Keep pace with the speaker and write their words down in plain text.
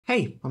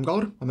Hey, I'm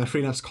God, I'm a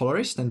freelance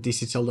colorist and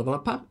DCTL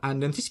developer,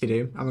 and in this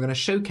video I'm going to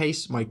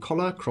showcase my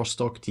color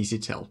crosstalk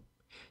DCTL.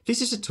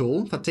 This is a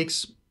tool that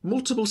takes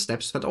multiple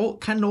steps that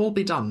can all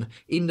be done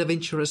in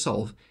DaVinci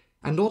Resolve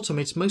and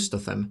automates most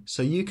of them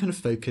so you can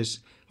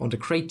focus on the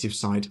creative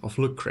side of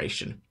look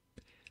creation.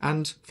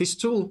 And this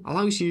tool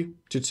allows you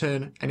to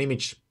turn an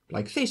image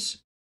like this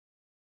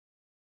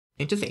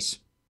into this.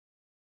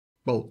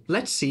 Well,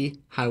 let's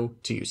see how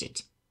to use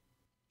it.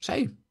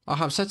 So, I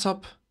have set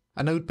up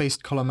a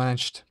node-based color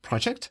managed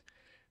project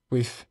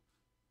with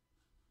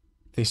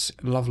this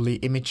lovely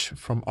image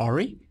from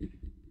Ari,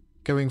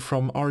 going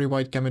from Ari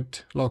White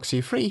Gamut Log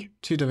C3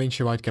 to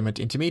DaVinci White Gamut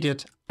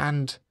Intermediate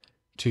and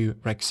to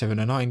Rec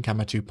 709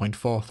 Gamma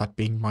 2.4, that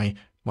being my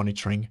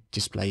monitoring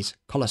displays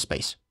color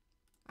space.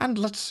 And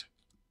let's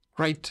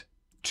create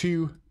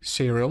two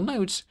serial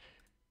nodes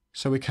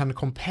so we can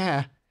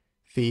compare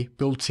the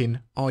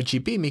built-in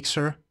RGB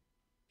mixer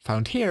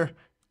found here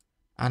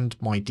and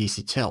my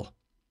DCTL.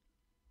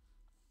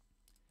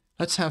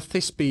 Let's have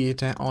this be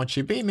the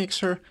RGB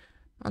mixer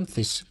and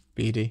this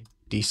be the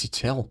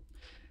DCTL.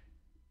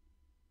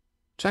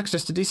 To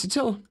access the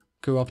DCTL,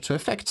 go up to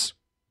Effects,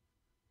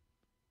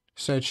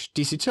 search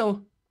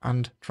DCTL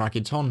and drag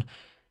it on.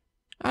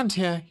 And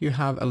here you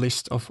have a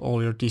list of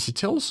all your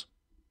DCTLs,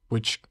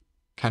 which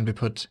can be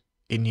put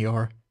in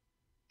your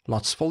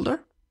LUTs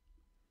folder.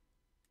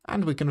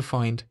 And we can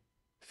find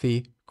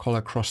the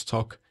color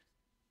crosstalk,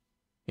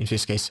 in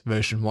this case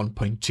version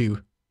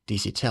 1.2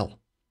 DCTL.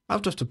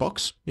 Out of the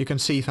box, you can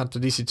see that the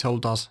DCTL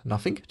does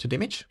nothing to the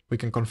image. We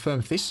can confirm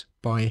this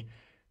by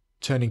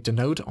turning the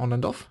node on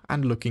and off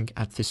and looking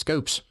at the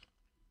scopes.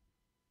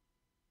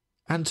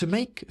 And to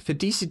make the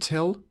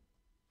DCTL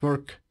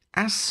work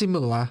as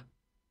similar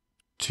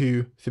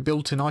to the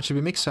built-in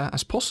RGB mixer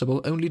as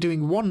possible, only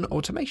doing one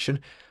automation,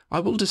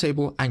 I will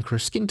disable anchor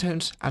skin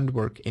tones and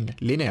work in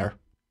linear.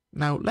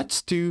 Now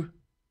let's do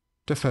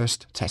the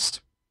first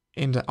test.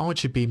 In the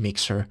RGB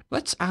mixer,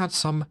 let's add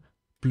some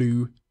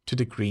blue to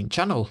the green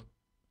channel.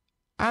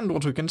 And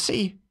what we can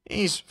see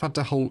is that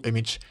the whole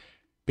image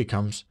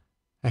becomes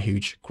a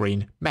huge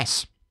green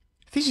mess.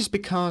 This is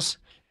because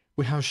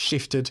we have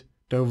shifted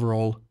the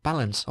overall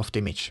balance of the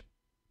image.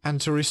 And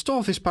to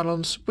restore this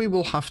balance, we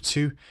will have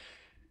to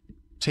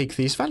take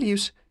these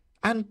values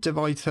and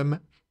divide them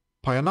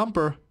by a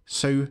number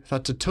so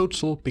that the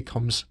total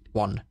becomes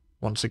 1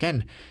 once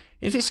again.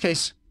 In this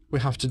case, we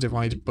have to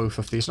divide both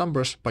of these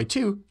numbers by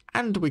 2,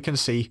 and we can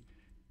see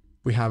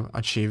we have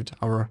achieved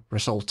our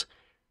result.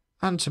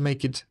 And to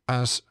make it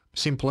as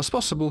simple as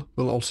possible,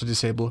 we'll also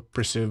disable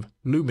Preserve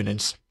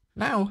Luminance.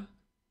 Now,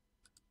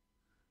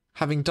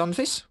 having done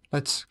this,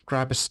 let's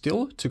grab a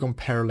still to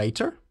compare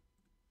later.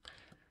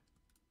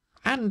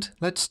 And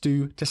let's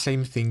do the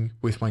same thing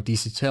with my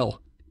DCTL.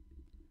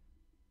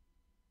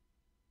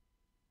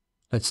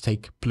 Let's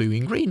take blue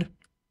and green,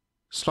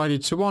 slide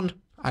it to 1,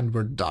 and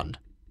we're done.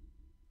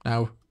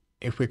 Now,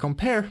 if we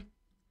compare,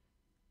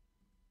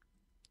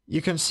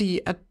 you can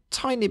see a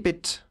tiny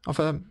bit of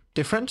a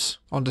difference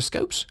on the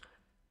scopes,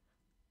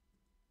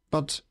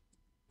 but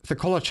the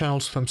color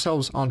channels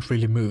themselves aren't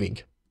really moving.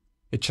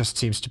 It just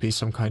seems to be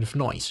some kind of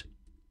noise.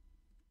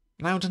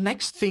 Now, the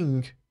next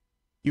thing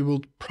you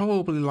will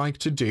probably like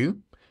to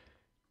do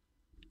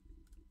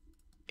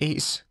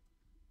is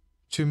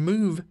to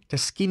move the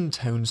skin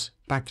tones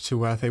back to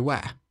where they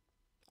were.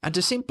 And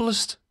the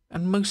simplest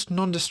and most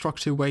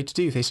non-destructive way to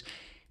do this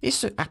is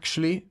to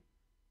actually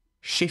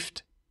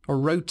shift or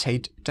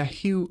rotate the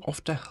hue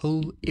of the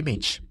whole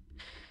image.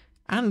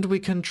 And we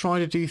can try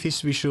to do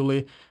this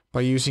visually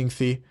by using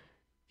the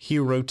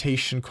hue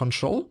rotation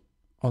control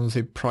on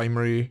the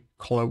primary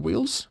color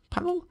wheels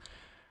panel.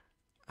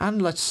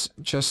 And let's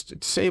just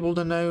disable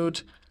the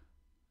node.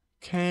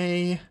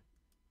 Okay,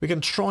 we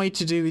can try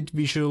to do it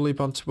visually,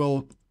 but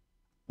well,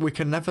 we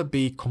can never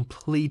be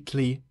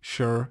completely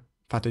sure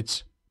that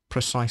it's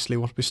precisely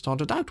what we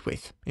started out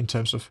with in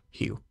terms of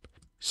hue.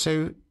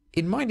 So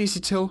in my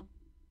DCTL,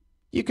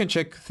 you can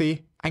check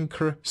the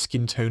anchor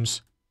skin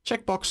tones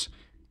checkbox,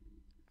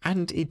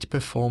 and it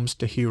performs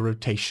the hue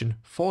rotation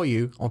for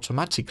you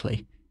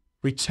automatically,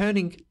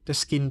 returning the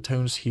skin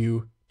tones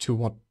hue to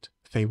what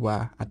they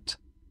were at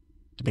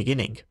the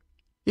beginning.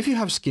 If you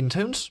have skin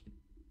tones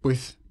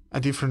with a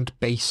different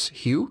base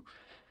hue,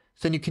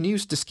 then you can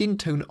use the skin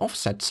tone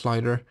offset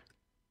slider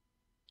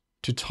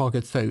to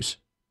target those.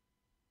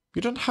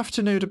 You don't have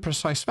to know the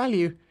precise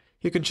value,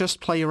 you can just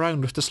play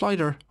around with the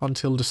slider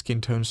until the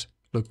skin tones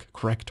look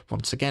correct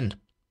once again.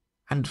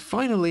 And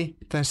finally,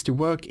 there's the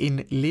work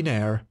in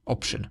linear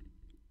option.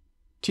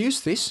 To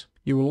use this,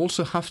 you will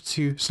also have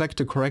to select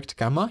the correct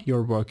gamma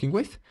you're working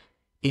with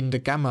in the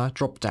gamma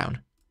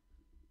dropdown.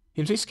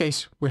 In this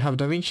case, we have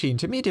DaVinci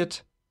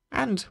Intermediate,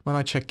 and when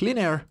I check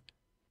linear,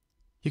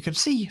 you can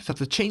see that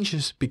the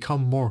changes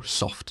become more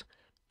soft,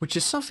 which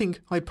is something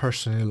I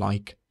personally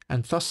like,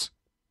 and thus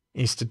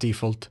is the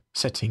default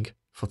setting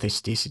for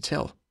this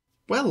DCTL.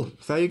 Well,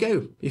 there you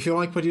go. If you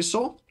like what you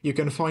saw, you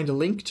can find a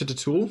link to the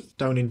tool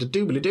down in the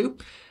doobly-doo.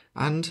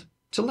 And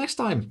till next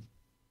time,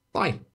 bye.